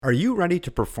Are you ready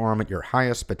to perform at your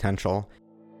highest potential?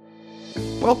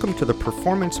 Welcome to the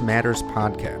Performance Matters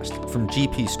podcast from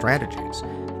GP Strategies.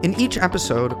 In each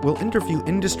episode, we'll interview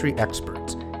industry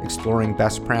experts, exploring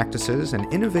best practices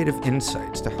and innovative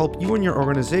insights to help you and your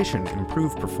organization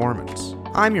improve performance.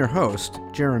 I'm your host,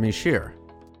 Jeremy Shear.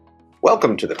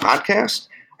 Welcome to the podcast.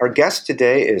 Our guest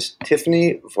today is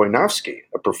Tiffany Wojnowski,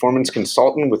 a performance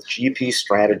consultant with GP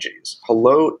Strategies.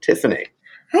 Hello, Tiffany.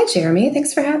 Hi, Jeremy.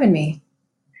 Thanks for having me.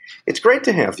 It's great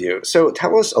to have you. So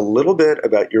tell us a little bit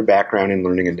about your background in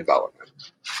learning and development.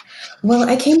 Well,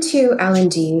 I came to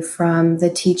L&D from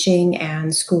the teaching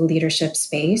and school leadership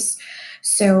space.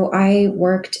 So I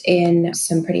worked in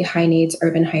some pretty high needs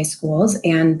urban high schools,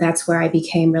 and that's where I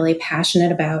became really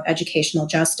passionate about educational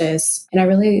justice. And I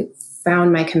really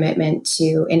found my commitment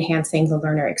to enhancing the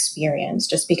learner experience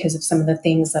just because of some of the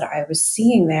things that I was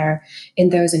seeing there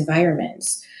in those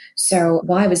environments. So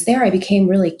while I was there, I became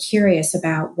really curious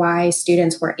about why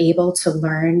students were able to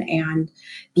learn and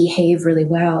behave really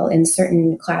well in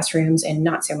certain classrooms and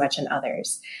not so much in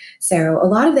others. So a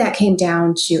lot of that came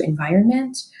down to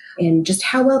environment and just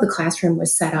how well the classroom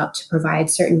was set up to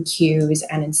provide certain cues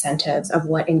and incentives of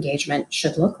what engagement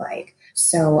should look like.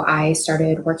 So I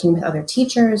started working with other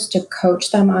teachers to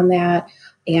coach them on that,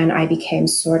 and I became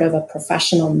sort of a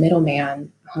professional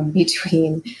middleman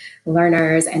between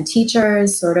learners and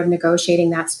teachers, sort of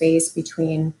negotiating that space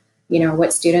between,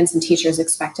 what students and teachers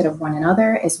expected of one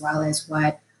another, as well as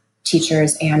what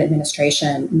teachers and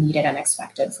administration needed and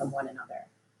expected from one another.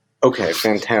 Okay,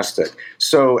 fantastic.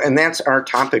 So, and that's our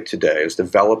topic today, is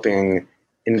developing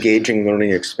engaging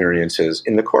learning experiences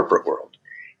in the corporate world.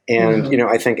 And,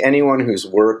 I think anyone who's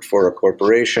worked for a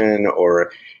corporation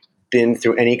or been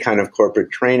through any kind of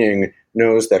corporate training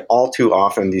knows that all too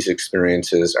often these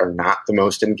experiences are not the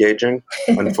most engaging,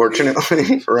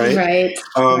 unfortunately, right?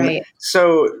 Right.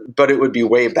 So, but it would be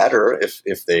way better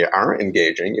if they are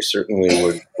engaging. You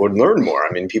certainly would learn more.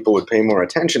 I mean, people would pay more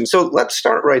attention. So let's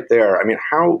start right there. I mean,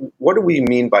 what do we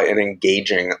mean by an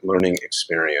engaging learning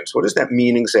experience? What does that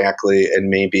mean exactly? And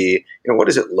maybe, what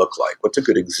does it look like? What's a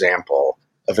good example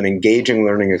of an engaging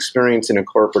learning experience in a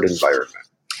corporate environment?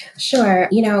 Sure.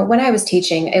 When I was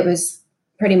teaching, it was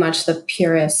pretty much the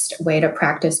purest way to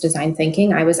practice design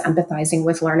thinking. I was empathizing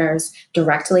with learners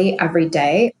directly every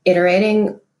day,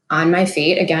 iterating on my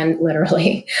feet, again,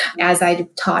 literally, as I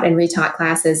taught and retaught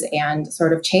classes and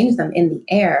sort of changed them in the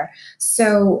air.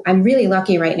 So I'm really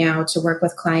lucky right now to work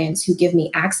with clients who give me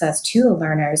access to the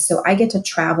learners. So I get to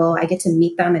travel, I get to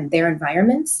meet them in their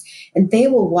environments, and they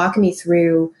will walk me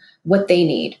through what they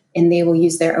need, and they will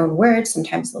use their own words.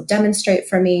 Sometimes they'll demonstrate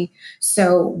for me.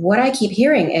 So what I keep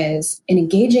hearing is an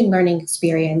engaging learning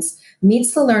experience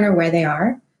meets the learner where they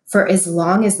are for as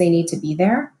long as they need to be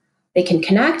there. They can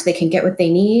connect, they can get what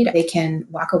they need, they can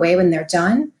walk away when they're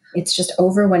done. It's just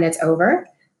over when it's over.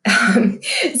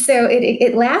 So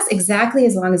it lasts exactly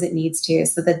as long as it needs to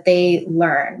so that they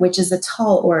learn, which is a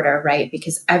tall order, right?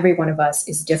 Because every one of us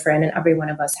is different and every one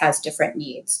of us has different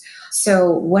needs.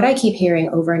 So what I keep hearing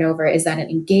over and over is that an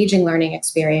engaging learning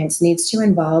experience needs to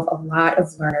involve a lot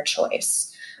of learner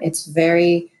choice. It's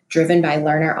very driven by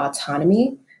learner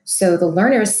autonomy. So the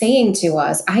learner is saying to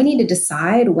us, I need to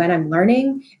decide when I'm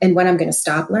learning and when I'm going to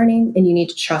stop learning, and you need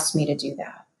to trust me to do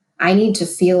that. I need to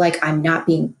feel like I'm not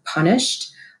being punished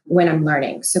when I'm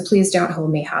learning. So please don't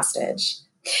hold me hostage.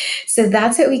 So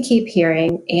that's what we keep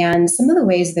hearing. And some of the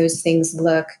ways those things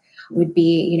look would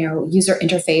be, user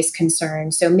interface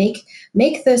concerns. So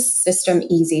make this system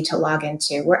easy to log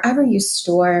into. Wherever you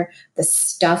store the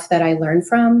stuff that I learn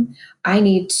from, I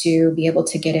need to be able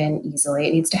to get in easily.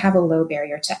 It needs to have a low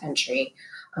barrier to entry.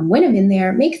 When I'm in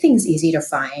there, make things easy to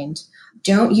find.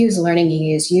 Don't use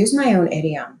learningese, use my own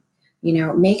idiom.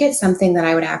 Make it something that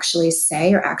I would actually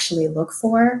say or actually look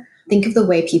for. Think of the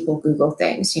way people Google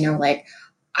things, like,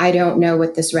 I don't know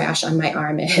what this rash on my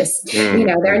arm is.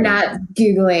 They're not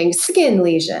Googling skin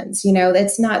lesions.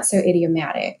 That's not so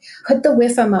idiomatic. Put the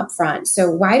WIFM up front. So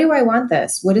why do I want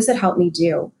this? What does it help me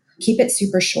do? Keep it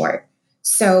super short.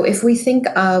 So if we think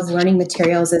of learning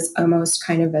materials as almost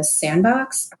kind of a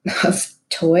sandbox of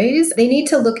toys, they need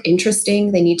to look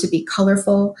interesting. They need to be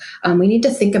colorful. We need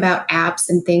to think about apps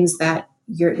and things that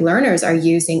your learners are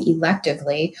using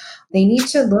electively. They need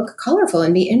to look colorful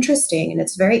and be interesting. And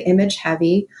it's very image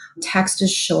heavy. Text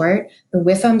is short. The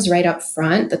WIFM's right up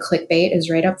front. The clickbait is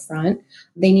right up front.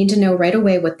 They need to know right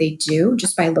away what they do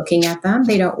just by looking at them.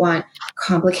 They don't want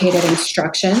complicated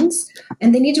instructions,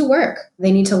 and they need to work.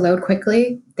 They need to load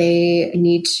quickly. They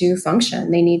need to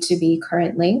function. They need to be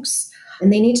current links,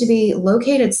 and they need to be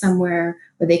located somewhere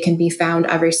where they can be found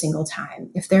every single time.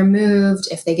 If they're moved,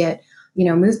 if they get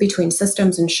move between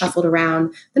systems and shuffled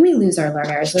around, then we lose our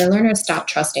learners. Our learners stop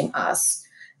trusting us.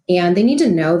 And they need to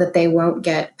know that they won't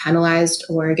get penalized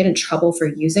or get in trouble for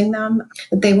using them,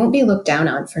 that they won't be looked down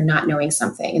on for not knowing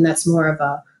something. And that's more of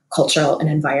a cultural and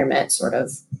environment sort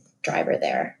of driver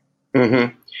there.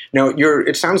 Mm-hmm. Now,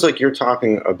 it sounds like you're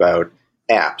talking about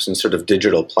apps and sort of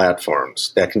digital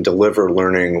platforms that can deliver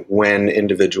learning when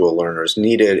individual learners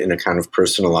need it in a kind of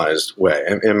personalized way.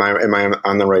 Am I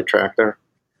on the right track there?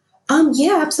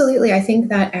 Yeah, absolutely. I think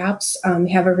that apps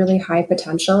have a really high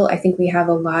potential. I think we have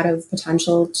a lot of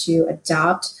potential to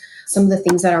adopt some of the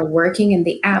things that are working in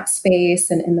the app space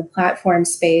and in the platform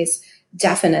space.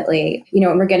 Definitely.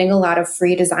 And we're getting a lot of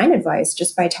free design advice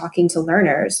just by talking to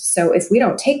learners. So if we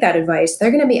don't take that advice, they're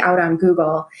going to be out on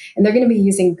Google and they're going to be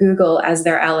using Google as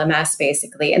their LMS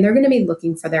basically, and they're going to be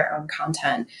looking for their own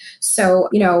content. So,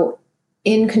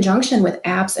 in conjunction with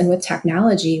apps and with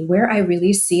technology, where I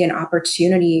really see an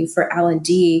opportunity for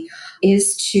L&D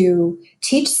is to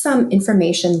teach some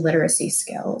information literacy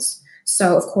skills.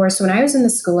 So, of course, when I was in the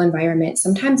school environment,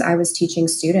 sometimes I was teaching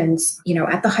students,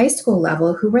 at the high school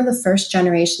level who were the first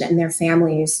generation in their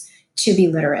families to be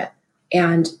literate.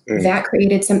 And that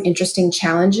created some interesting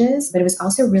challenges, but it was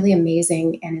also really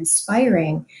amazing and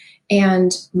inspiring.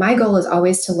 And my goal is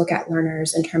always to look at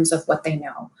learners in terms of what they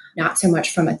know, not so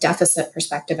much from a deficit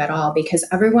perspective at all, because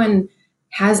everyone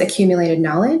has accumulated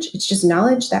knowledge. It's just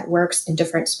knowledge that works in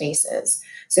different spaces.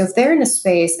 So if they're in a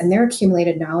space and their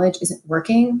accumulated knowledge isn't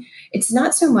working, it's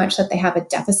not so much that they have a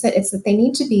deficit, it's that they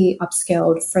need to be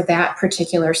upskilled for that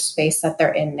particular space that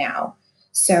they're in now.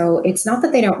 So it's not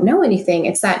that they don't know anything,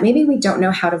 it's that maybe we don't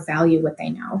know how to value what they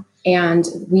know. And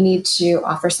we need to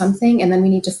offer something, and then we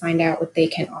need to find out what they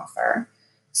can offer.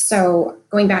 So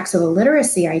going back to the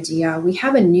literacy idea, we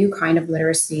have a new kind of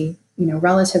literacy,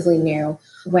 relatively new.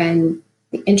 When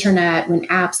the internet, when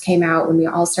apps came out, when we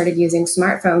all started using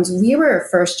smartphones, we were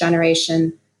first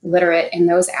generation literate in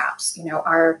those apps.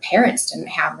 Our parents didn't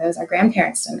have those, our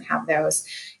grandparents didn't have those.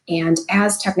 And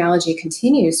as technology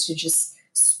continues to just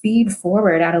speed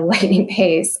forward at a lightning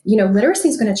pace, literacy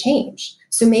is going to change.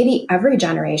 So maybe every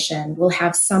generation will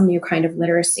have some new kind of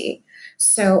literacy.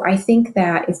 So I think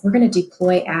that if we're going to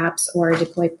deploy apps or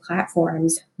deploy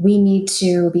platforms, we need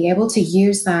to be able to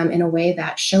use them in a way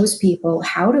that shows people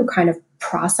how to kind of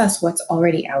process what's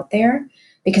already out there,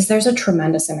 because there's a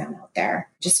tremendous amount out there.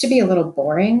 Just to be a little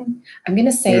boring, I'm going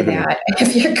to say that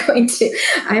if you're going to,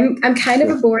 I'm kind of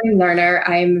a boring learner.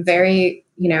 I'm very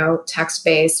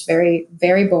text-based, very,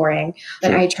 very boring.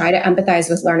 But I try to empathize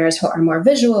with learners who are more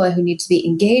visual and who need to be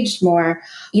engaged more.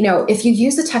 If you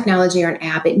use a technology or an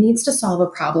app, it needs to solve a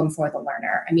problem for the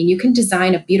learner. I mean, you can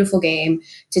design a beautiful game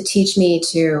to teach me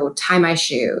to tie my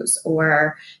shoes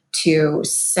or to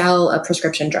sell a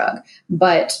prescription drug.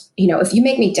 But, if you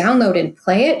make me download and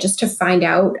play it just to find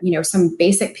out, some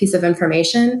basic piece of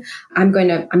information, I'm going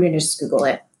to just Google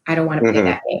it. I don't want to play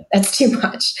that game. That's too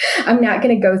much. I'm not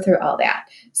going to go through all that.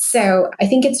 So I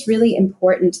think it's really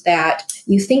important that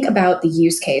you think about the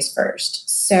use case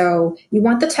first. So you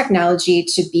want the technology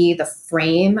to be the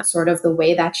frame, sort of the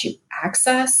way that you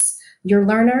access your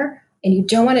learner, and you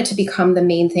don't want it to become the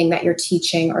main thing that you're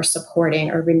teaching or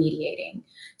supporting or remediating.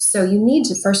 So you need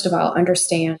to, first of all,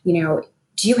 understand,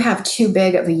 do you have too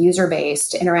big of a user base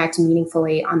to interact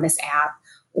meaningfully on this app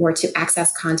or to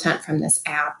access content from this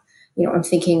app? I'm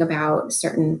thinking about a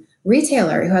certain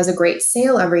retailer who has a great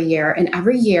sale every year, and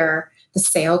every year the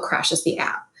sale crashes the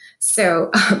app. So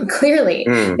clearly,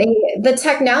 the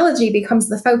technology becomes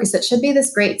the focus. It should be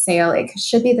this great sale. It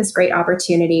should be this great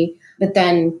opportunity, but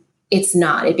then it's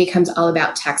not. It becomes all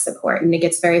about tech support, and it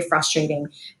gets very frustrating.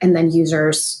 And then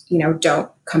users,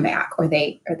 don't come back, or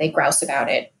they grouse about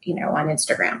it, on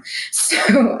Instagram.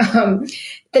 So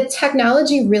the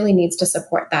technology really needs to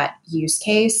support that use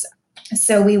case.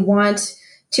 So we want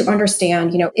to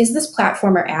understand, is this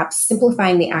platform or app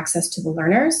simplifying the access to the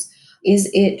learners? Is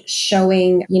it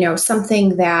showing,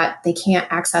 something that they can't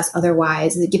access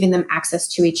otherwise? Is it giving them access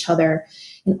to each other?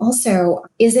 And also,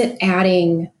 is it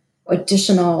adding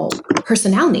additional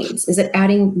personnel needs? Is it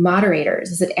adding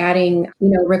moderators? Is it adding,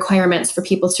 requirements for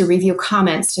people to review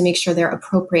comments to make sure they're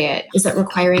appropriate? Is it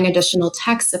requiring additional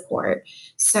tech support?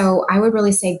 So I would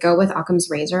really say go with Occam's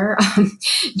razor.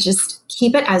 Just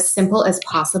keep it as simple as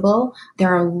possible.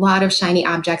 There are a lot of shiny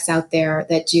objects out there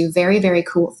that do very, very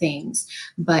cool things.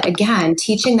 But again,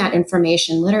 teaching that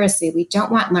information literacy, we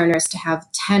don't want learners to have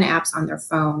 10 apps on their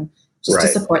phone just to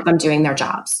support them doing their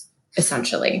jobs,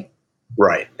 essentially.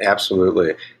 Right.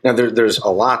 Absolutely. Now, there's a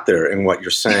lot there in what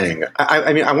you're saying.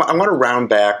 I want to round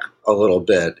back a little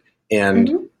bit.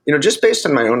 And, just based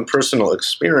on my own personal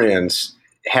experience,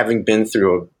 having been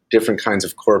through different kinds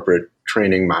of corporate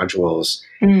training modules,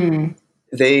 Mm.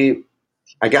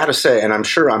 I got to say, and I'm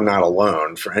sure I'm not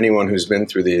alone, for anyone who's been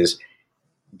through these,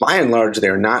 by and large,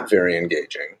 they're not very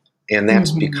engaging. And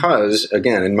that's because,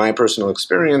 again, in my personal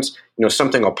experience,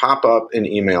 something will pop up in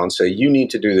email and say, you need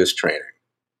to do this training.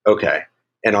 Okay.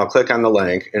 And I'll click on the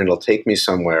link and it'll take me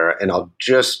somewhere and I'll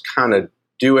just kind of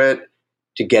do it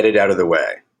to get it out of the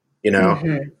way.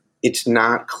 It's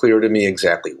not clear to me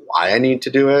exactly why I need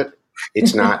to do it.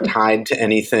 It's not tied to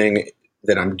anything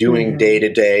that I'm doing day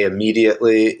to day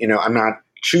immediately. I'm not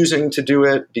choosing to do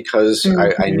it because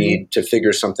I need to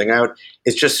figure something out.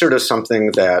 It's just sort of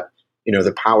something that,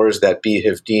 the powers that be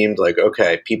have deemed like,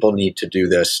 okay, people need to do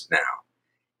this now.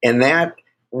 And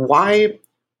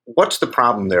what's the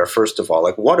problem there, first of all?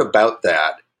 Like, what about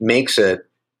that makes it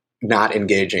not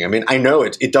engaging? I mean, I know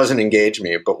it doesn't engage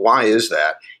me, but why is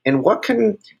that? And what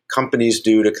can companies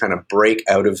do to kind of break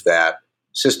out of that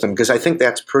system? Because I think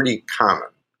that's pretty common.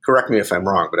 Correct me if I'm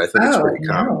wrong, but I think it's pretty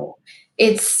common. No.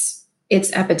 It's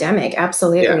epidemic,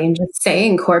 absolutely. Yeah. And just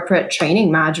saying corporate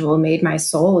training module made my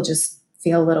soul just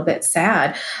feel a little bit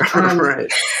sad.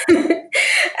 Right.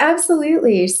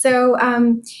 Absolutely. So,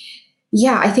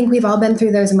 I think we've all been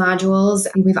through those modules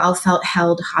and we've all felt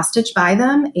held hostage by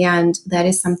them. And that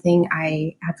is something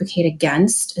I advocate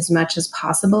against as much as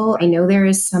possible. I know there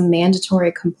is some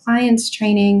mandatory compliance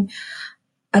training.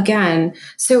 Again,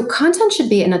 so content should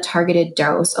be in a targeted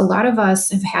dose. A lot of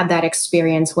us have had that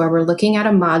experience where we're looking at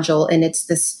a module and it's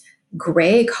this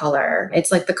gray color.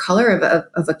 It's like the color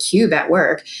of a cube at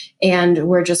work. And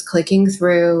we're just clicking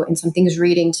through and something's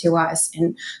reading to us.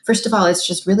 And first of all, it's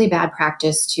just really bad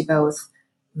practice to both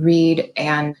read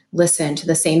and listen to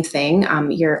the same thing.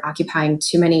 You're occupying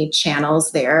too many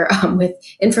channels there with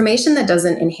information that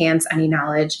doesn't enhance any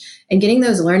knowledge, and getting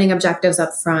those learning objectives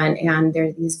up front. And there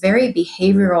are these very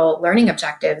behavioral learning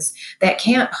objectives that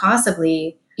can't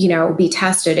possibly, be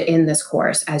tested in this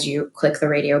course as you click the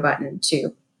radio button to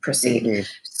proceed.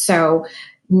 So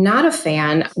not a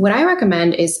fan. What I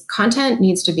recommend is content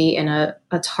needs to be in a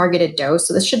targeted dose.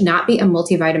 So this should not be a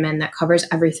multivitamin that covers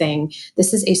everything.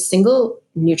 This is a single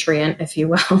nutrient, if you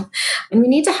will. And we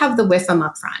need to have the WIFM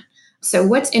up front. So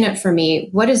what's in it for me?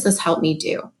 What does this help me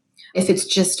do? If it's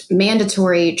just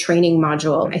mandatory training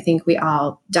module, I think we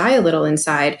all die a little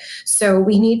inside. So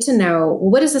we need to know, well,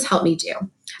 what does this help me do?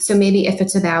 So maybe if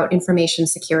it's about information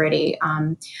security,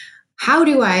 how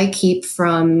do I keep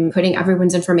from putting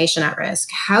everyone's information at risk?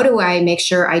 How do I make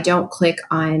sure I don't click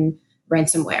on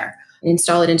ransomware and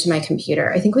install it into my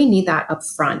computer? I think we need that up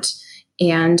front.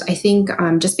 And I think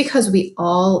just because we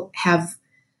all have,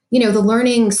 the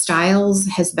learning styles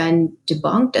has been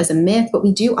debunked as a myth, but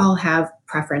we do all have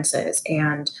preferences.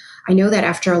 And I know that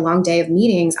after a long day of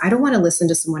meetings, I don't want to listen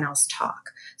to someone else talk.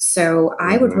 So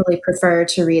I would really prefer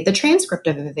to read the transcript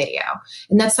of a video.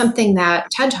 And that's something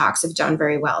that TED Talks have done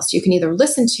very well. So you can either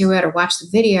listen to it or watch the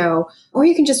video, or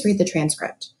you can just read the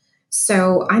transcript.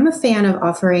 So I'm a fan of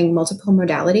offering multiple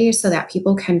modalities so that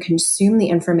people can consume the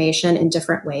information in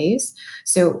different ways.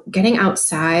 So getting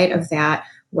outside of that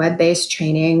web-based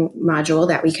training module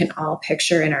that we can all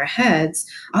picture in our heads,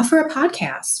 offer a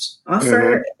podcast,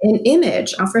 offer an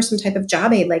image, offer some type of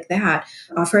job aid like that,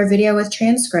 offer a video with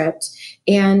transcript,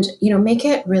 and, make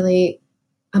it really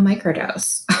a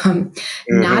microdose,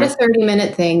 not a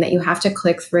 30-minute thing that you have to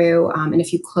click through. And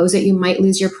if you close it, you might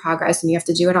lose your progress and you have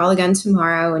to do it all again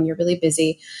tomorrow and you're really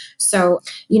busy. So,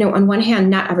 on one hand,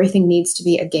 not everything needs to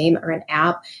be a game or an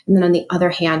app. And then on the other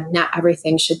hand, not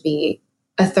everything should be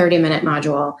a 30-minute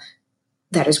module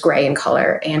that is gray in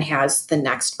color and has the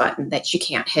next button that you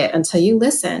can't hit until you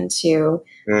listen to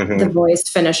the voice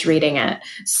finish reading it.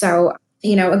 So,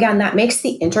 again, that makes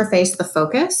the interface the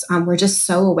focus. We're just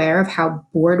so aware of how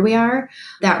bored we are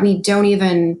that we don't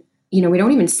even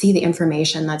see the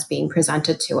information that's being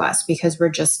presented to us because we're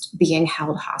just being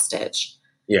held hostage.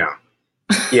 Yeah.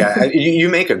 Yeah. You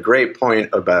make a great point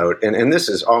about, and this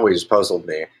has always puzzled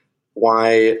me,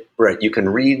 why, right, you can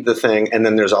read the thing and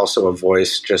then there's also a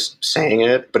voice just saying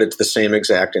it, but it's the same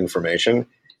exact information.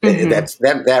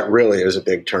 That really is a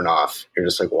big turnoff. You're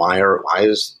just like, why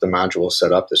is the module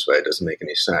set up this way? It doesn't make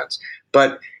any sense.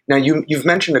 But now you've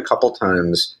mentioned a couple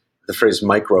times the phrase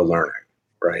micro learning,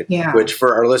 right? Yeah. Which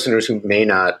for our listeners who may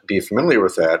not be familiar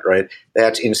with that, right?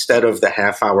 That's instead of the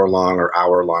half-hour long or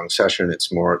hour-long session,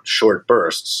 it's more short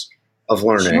bursts of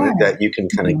learning that you can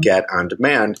kind of get on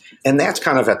demand. And that's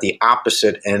kind of at the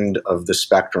opposite end of the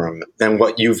spectrum than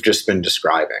what you've just been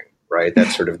describing, right? That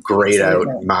sort of grayed out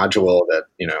module that,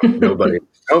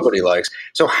 nobody likes.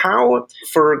 So how,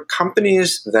 for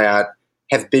companies that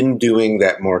have been doing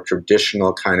that more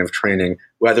traditional kind of training,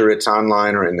 whether it's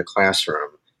online or in the classroom,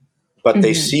 but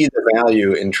they see the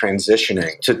value in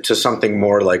transitioning to something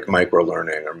more like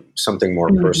microlearning or something more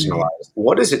personalized.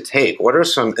 What does it take? What are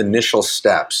some initial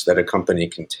steps that a company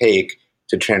can take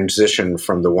to transition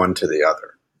from the one to the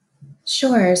other?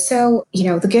 Sure. So,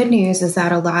 the good news is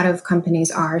that a lot of companies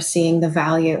are seeing the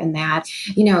value in that.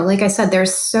 Like I said, they're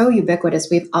so ubiquitous.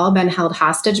 We've all been held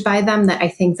hostage by them that I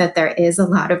think that there is a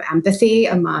lot of empathy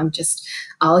among just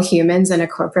all humans in a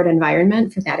corporate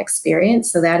environment for that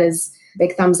experience. So that is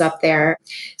big thumbs up there.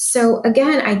 So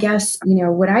again, I guess,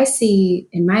 what I see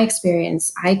in my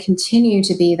experience, I continue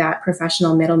to be that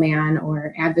professional middleman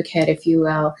or advocate, if you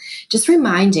will, just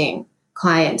reminding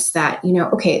clients that,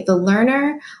 okay, the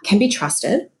learner can be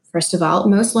trusted. First of all,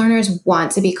 most learners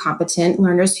want to be competent.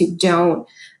 Learners who don't,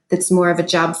 that's more of a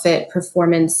job fit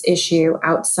performance issue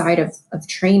outside of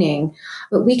training.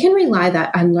 But we can rely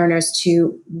on learners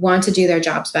to want to do their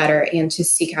jobs better and to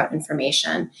seek out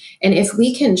information. And if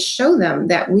we can show them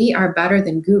that we are better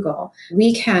than Google,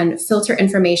 we can filter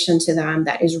information to them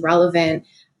that is relevant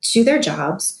to their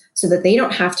jobs, so that they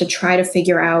don't have to try to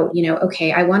figure out,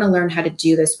 okay, I want to learn how to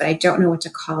do this, but I don't know what to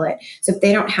call it. So if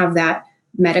they don't have that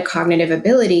metacognitive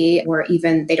ability, or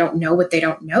even they don't know what they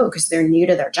don't know because they're new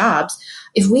to their jobs,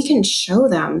 if we can show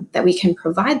them that we can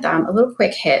provide them a little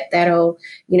quick hit that'll,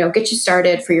 get you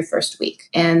started for your first week.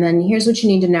 And then here's what you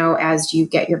need to know as you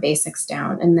get your basics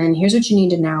down. And then here's what you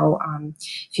need to know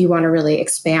if you want to really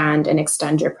expand and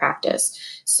extend your practice.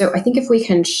 So I think if we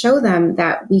can show them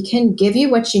that we can give you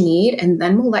what you need and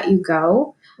then we'll let you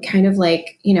go, kind of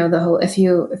like, the whole, if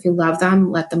you love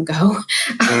them, let them go.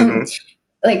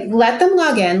 Like, let them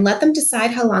log in, let them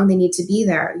decide how long they need to be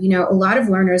there. A lot of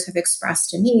learners have expressed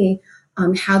to me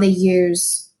how they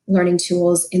use learning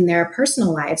tools in their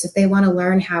personal lives. If they want to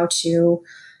learn how to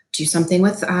do something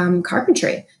with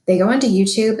carpentry, they go onto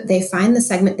YouTube, they find the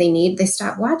segment they need, they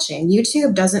stop watching.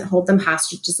 YouTube doesn't hold them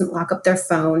hostage, doesn't lock up their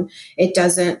phone. It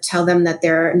doesn't tell them that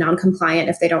they're non-compliant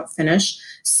if they don't finish.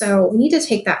 So we need to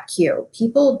take that cue.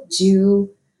 People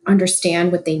do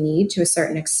understand what they need to a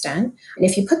certain extent. And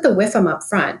if you put the WIFM up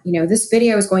front, this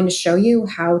video is going to show you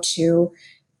how to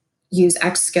use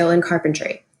X skill in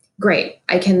carpentry. Great.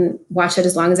 I can watch it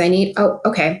as long as I need. Oh,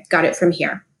 okay. Got it from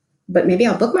here. But maybe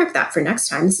I'll bookmark that for next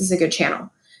time. This is a good channel.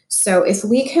 So if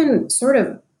we can sort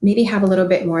of maybe have a little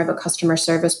bit more of a customer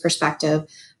service perspective,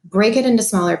 break it into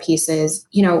smaller pieces,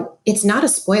 it's not a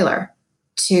spoiler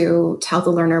to tell the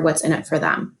learner what's in it for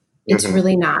them. It's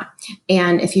really not.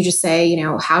 And if you just say,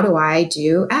 how do I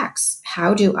do X?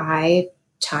 How do I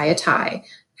tie a tie?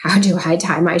 How do I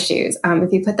tie my shoes?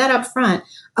 If you put that up front,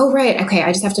 oh, right. Okay.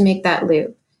 I just have to make that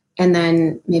loop. And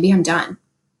then maybe I'm done.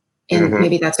 And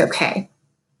maybe that's okay.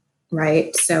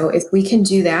 Right. So if we can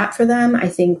do that for them, I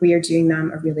think we are doing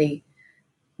them a really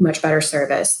much better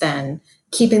service than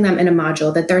keeping them in a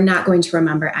module that they're not going to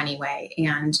remember anyway.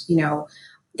 And,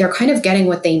 they're kind of getting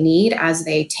what they need as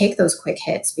they take those quick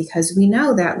hits, because we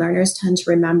know that learners tend to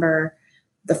remember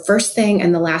the first thing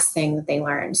and the last thing that they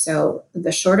learn. So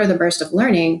the shorter the burst of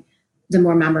learning, the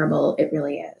more memorable it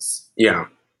really is. Yeah.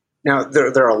 Now,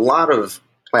 there are a lot of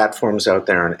platforms out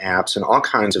there and apps and all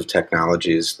kinds of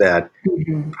technologies that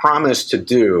promise to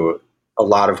do a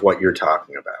lot of what you're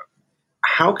talking about.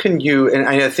 How can you, and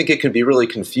I think it can be really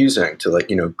confusing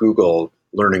to Google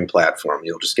learning platform.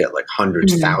 You'll just get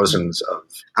hundreds, thousands of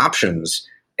options.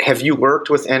 Have you worked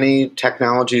with any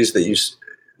technologies that you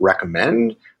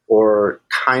recommend, or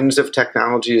kinds of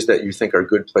technologies that you think are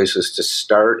good places to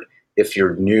start if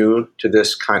you're new to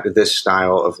this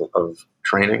style of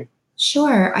training?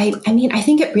 Sure. I mean, I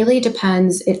think it really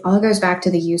depends. It all goes back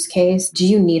to the use case. Do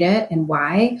you need it and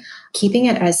why? Keeping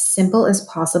it as simple as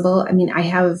possible. I mean, I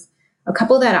have a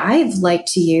couple that I've liked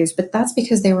to use, but that's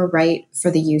because they were right for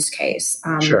the use case.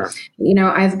 Sure.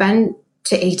 I've been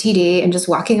to ATD and just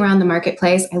walking around the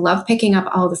marketplace. I love picking up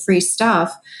all the free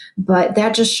stuff, but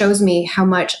that just shows me how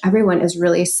much everyone is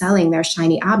really selling their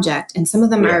shiny object. And some of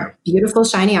them are beautiful,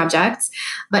 shiny objects.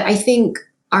 But I think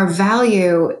our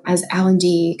value as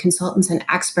L&D consultants and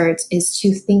experts is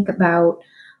to think about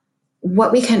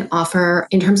what we can offer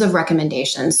in terms of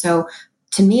recommendations. So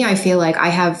to me, I feel like I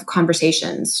have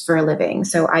conversations for a living.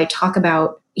 So I talk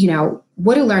about,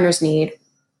 what do learners need?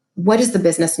 What does the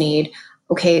business need?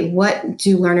 Okay, what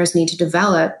do learners need to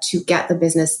develop to get the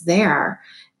business there?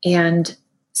 And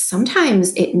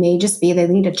sometimes it may just be they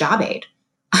need a job aid.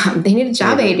 They need a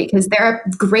job aid because there are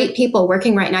great people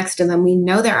working right next to them. We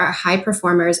know there are high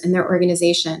performers in their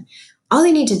organization. All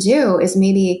they need to do is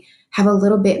maybe have a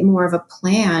little bit more of a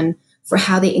plan for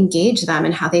how they engage them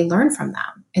and how they learn from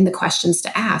them and the questions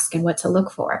to ask and what to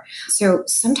look for. So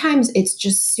sometimes it's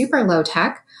just super low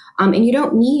tech. And you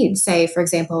don't need, say, for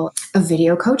example, a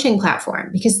video coaching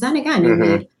platform, because then again, you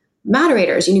need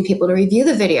moderators, you need people to review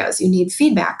the videos, you need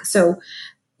feedback. So,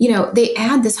 they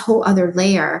add this whole other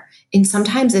layer, and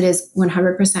sometimes it is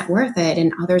 100% worth it,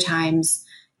 and other times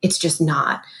it's just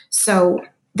not. So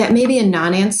that may be a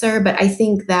non-answer, but I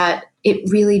think that it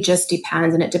really just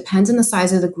depends, and it depends on the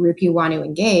size of the group you want to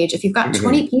engage. If you've got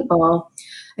 20 people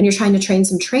and you're trying to train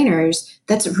some trainers,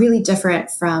 that's really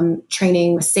different from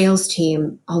training a sales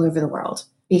team all over the world.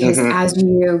 Because as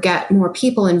you get more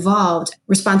people involved,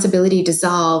 responsibility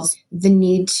dissolves, the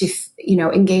need to,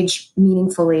 engage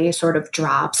meaningfully sort of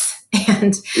drops.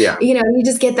 And, you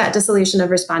just get that dissolution of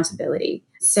responsibility.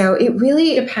 So it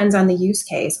really depends on the use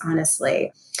case,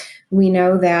 honestly. We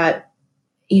know that,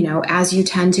 as you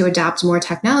tend to adopt more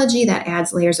technology, that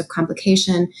adds layers of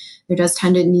complication. There does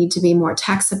tend to need to be more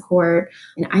tech support.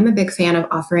 And I'm a big fan of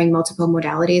offering multiple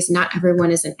modalities. Not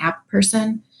everyone is an app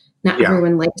person. Not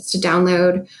everyone likes to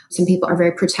download. Some people are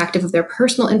very protective of their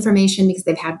personal information because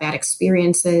they've had bad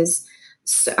experiences.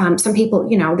 Some people,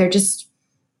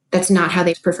 that's not how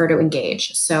they prefer to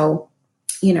engage. So,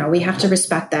 we have to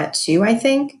respect that too, I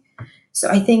think. So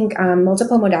I think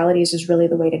multiple modalities is really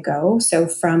the way to go. So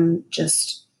from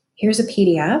just, here's a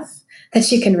PDF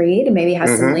that you can read and maybe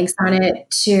has some links on it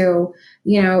to,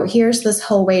 here's this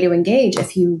whole way to engage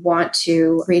if you want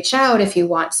to reach out, if you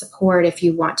want support, if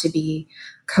you want to be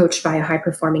coached by a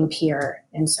high-performing peer,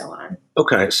 and so on.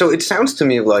 Okay, so it sounds to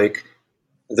me like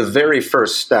the very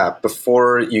first step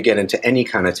before you get into any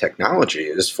kind of technology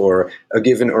is for a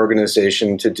given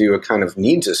organization to do a kind of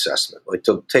needs assessment, like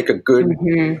to take a good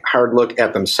hard look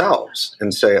at themselves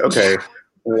and say, okay,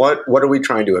 what are we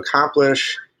trying to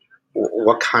accomplish?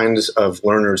 What kinds of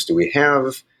learners do we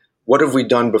have? What have we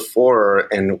done before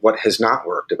and what has not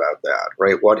worked about that,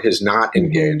 right? What has not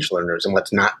engaged learners, and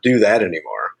let's not do that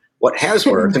anymore. What has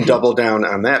worked and double down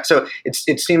on that. So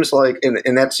it seems like,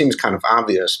 and that seems kind of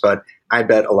obvious, but I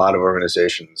bet a lot of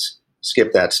organizations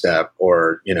skip that step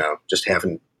or, just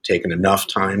haven't taken enough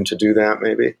time to do that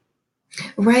maybe.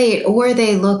 Right. Or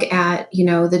they look at,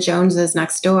 the Joneses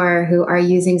next door who are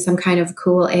using some kind of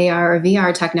cool AR or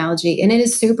VR technology, and it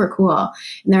is super cool.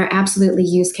 And there are absolutely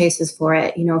use cases for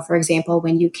it. For example,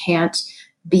 when you can't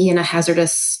be in a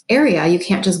hazardous area, you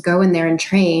can't just go in there and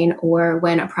train, or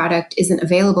when a product isn't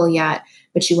available yet,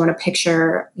 but you want to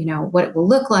picture, what it will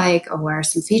look like or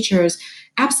some features.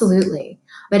 Absolutely.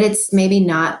 But it's maybe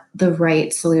not the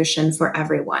right solution for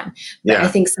everyone. But I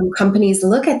think some companies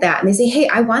look at that and they say, hey,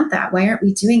 I want that. Why aren't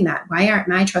we doing that? Why aren't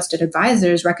my trusted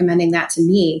advisors recommending that to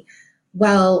me?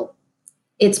 Well,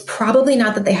 it's probably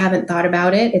not that they haven't thought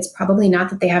about it. It's probably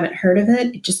not that they haven't heard of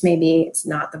it. It just maybe it's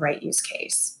not the right use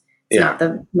case. It's not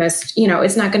the most,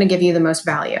 it's not going to give you the most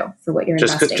value for what you're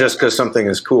investing in. Just because something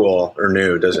is cool or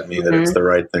new doesn't mean that it's the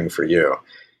right thing for you.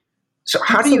 So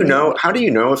how do you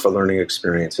know if a learning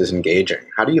experience is engaging?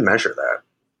 How do you measure that?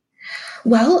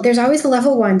 Well, there's always the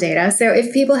level 1 data. So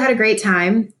if people had a great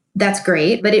time, that's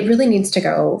great, but it really needs to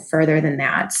go further than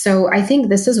that. So I think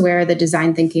this is where the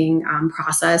design thinking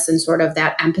process and sort of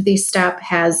that empathy step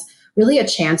has really a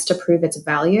chance to prove its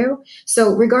value.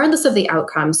 So regardless of the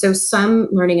outcome, so some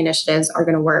learning initiatives are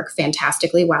going to work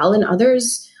fantastically well, and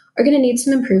others are going to need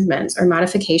some improvements or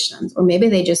modifications, or maybe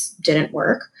they just didn't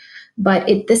work. But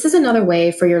this is another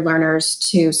way for your learners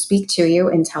to speak to you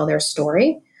and tell their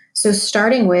story. So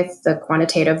starting with the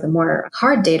quantitative, the more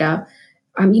hard data,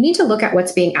 you need to look at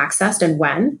what's being accessed and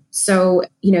when. So,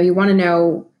 you want to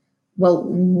know, well,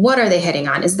 what are they hitting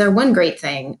on? Is there one great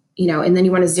thing? And then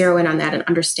you want to zero in on that and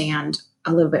understand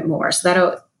a little bit more.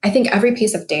 So I think every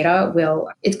piece of data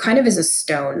it kind of is a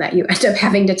stone that you end up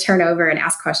having to turn over and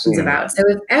ask questions about. So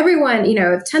if everyone,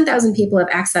 if 10,000 people have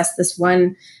accessed this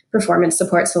one performance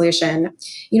support solution,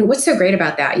 what's so great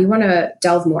about that? You want to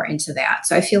delve more into that.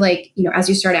 So I feel like, as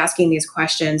you start asking these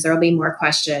questions, there'll be more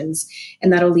questions,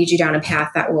 and that'll lead you down a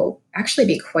path that will actually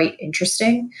be quite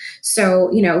interesting.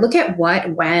 So, look at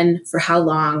what, when, for how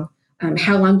long.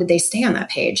 How long did they stay on that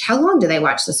page? How long do they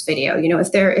watch this video?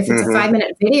 If it's a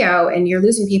 5-minute video and you're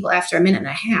losing people after a minute and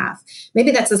a half, maybe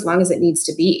that's as long as it needs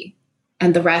to be.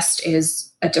 And the rest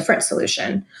is a different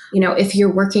solution. If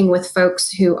you're working with folks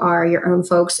who are your own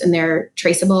folks and they're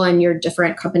traceable in your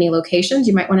different company locations,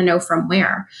 you might want to know from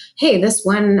where. Hey, this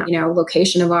one,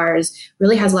 location of ours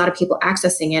really has a lot of people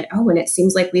accessing it. Oh, and it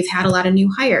seems like we've had a lot of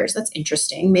new hires. That's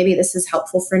interesting. Maybe this is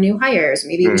helpful for new hires.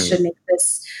 Maybe we should make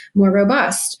this more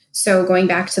robust. So going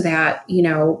back to that,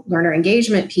 learner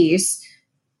engagement piece,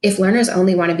 if learners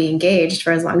only want to be engaged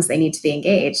for as long as they need to be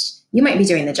engaged, you might be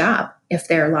doing the job if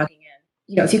they're logging in,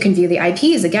 if you can view the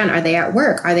IPs, again, are they at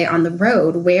work? Are they on the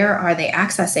road? Where are they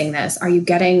accessing this? Are you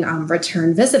getting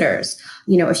return visitors?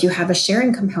 If you have a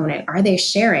sharing component, are they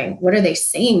sharing? What are they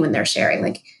saying when they're sharing?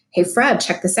 Like, hey, Fred,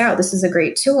 check this out. This is a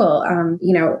great tool.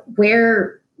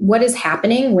 What is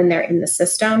happening when they're in the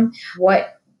system?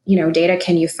 What, data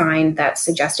can you find that's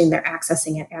suggesting they're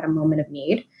accessing it at a moment of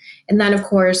need? And then, of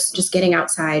course, just getting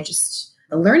outside just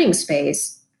the learning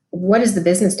space, what is the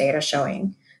business data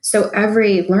showing? So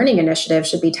every learning initiative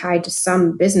should be tied to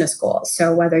some business goals.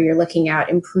 So whether you're looking at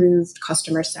improved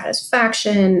customer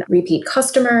satisfaction, repeat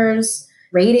customers,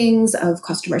 ratings of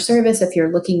customer service, if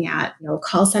you're looking at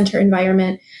call center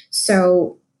environment.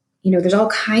 So, there's all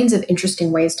kinds of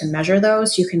interesting ways to measure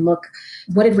those. You can look,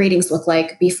 what did ratings look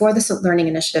like before this learning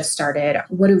initiative started?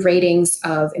 What do ratings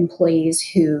of employees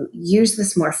who use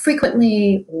this more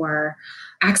frequently or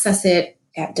access it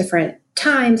at different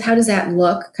times, how does that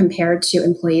look compared to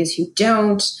employees who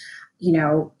don't?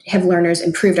 Have learners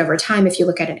improved over time? If you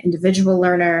look at an individual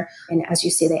learner, and as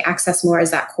you see, they access more, is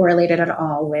that correlated at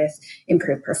all with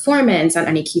improved performance on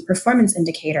any key performance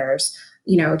indicators?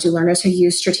 Do learners who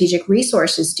use strategic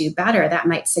resources do better? That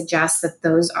might suggest that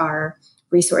those are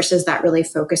resources that really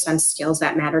focus on skills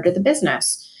that matter to the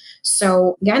business.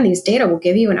 So again, these data will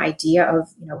give you an idea of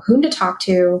whom to talk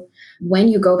to when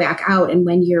you go back out and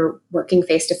when you're working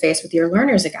face-to-face with your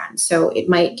learners again. So it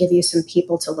might give you some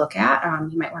people to look at.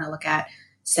 You might want to look at,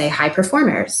 say, high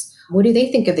performers. What do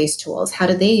they think of these tools? How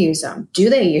do they use them? Do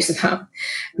they use them?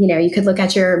 You could look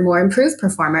at your more improved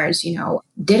performers.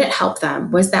 Did it help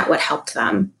them? Was that what helped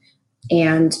them?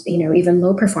 And, even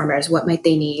low performers, what might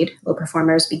they need? Low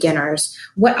performers, beginners,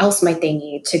 what else might they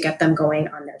need to get them going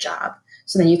on their job?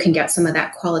 So then you can get some of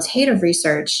that qualitative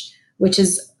research, which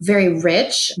is very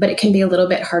rich, but it can be a little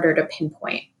bit harder to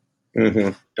pinpoint.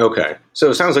 Mm-hmm. Okay. So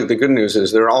it sounds like the good news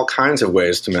is there are all kinds of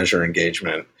ways to measure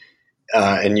engagement.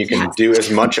 And you can do as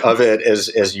much of it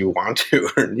as you want to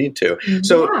or need to.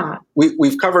 So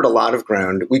we've covered a lot of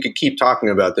ground. We could keep talking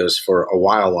about this for a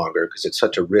while longer because it's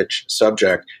such a rich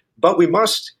subject. But we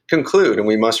must conclude and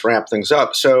we must wrap things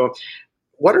up. So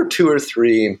what are 2 or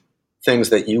 3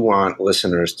 things that you want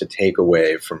listeners to take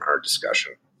away from our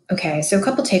discussion? Okay, so a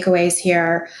couple takeaways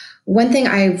here. One thing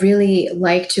I really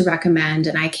like to recommend,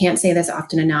 and I can't say this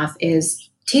often enough, is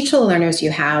teach the learners you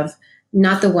have,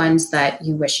 not the ones that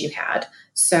you wish you had.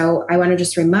 So I want to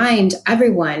just remind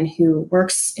everyone who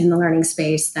works in the learning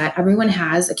space that everyone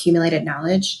has accumulated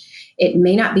knowledge. It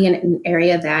may not be in an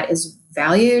area that is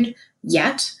valued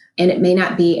yet, and it may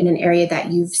not be in an area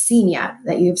that you've seen yet,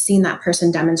 that you've seen that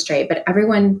person demonstrate, but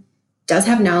everyone does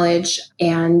have knowledge.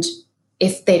 And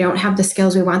if they don't have the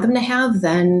skills we want them to have,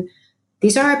 then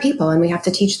these are our people and we have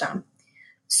to teach them.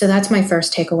 So that's my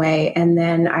first takeaway. And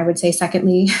then I would say,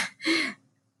 secondly,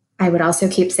 I would also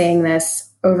keep saying this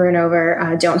over and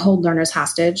over, don't hold learners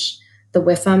hostage. The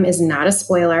WIFM is not a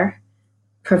spoiler.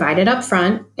 Provide it up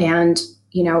front and,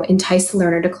 entice the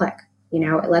learner to click.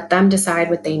 Let them decide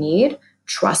what they need.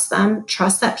 Trust them.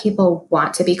 Trust that people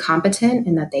want to be competent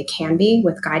and that they can be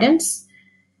with guidance.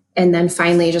 And then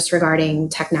finally, just regarding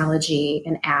technology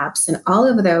and apps and all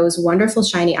of those wonderful,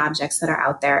 shiny objects that are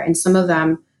out there. And some of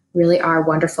them really are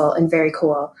wonderful and very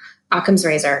cool. Occam's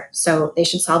razor. So they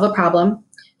should solve a problem.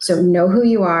 So know who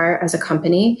you are as a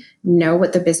company, know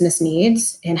what the business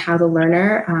needs and how the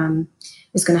learner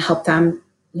is going to help them,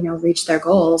 reach their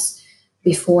goals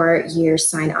before you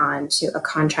sign on to a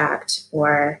contract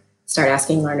or start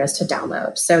asking learners to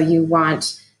download. So you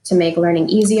want to make learning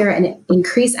easier and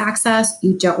increase access.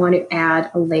 You don't want to add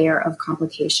a layer of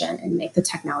complication and make the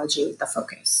technology the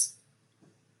focus.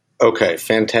 Okay,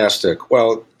 fantastic.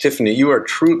 Well, Tiffany, you are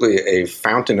truly a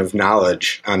fountain of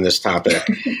knowledge on this topic.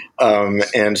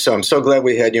 And so I'm so glad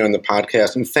we had you on the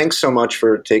podcast. And thanks so much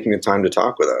for taking the time to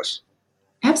talk with us.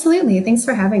 Absolutely. Thanks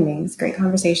for having me. It's a great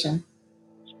conversation.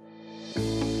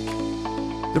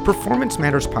 The Performance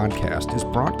Matters podcast is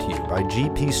brought to you by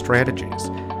GP Strategies.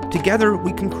 Together,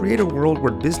 we can create a world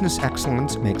where business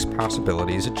excellence makes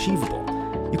possibilities achievable.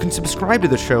 You can subscribe to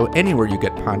the show anywhere you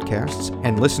get podcasts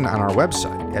and listen on our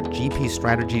website at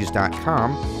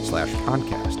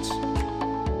gpstrategies.com/podcasts.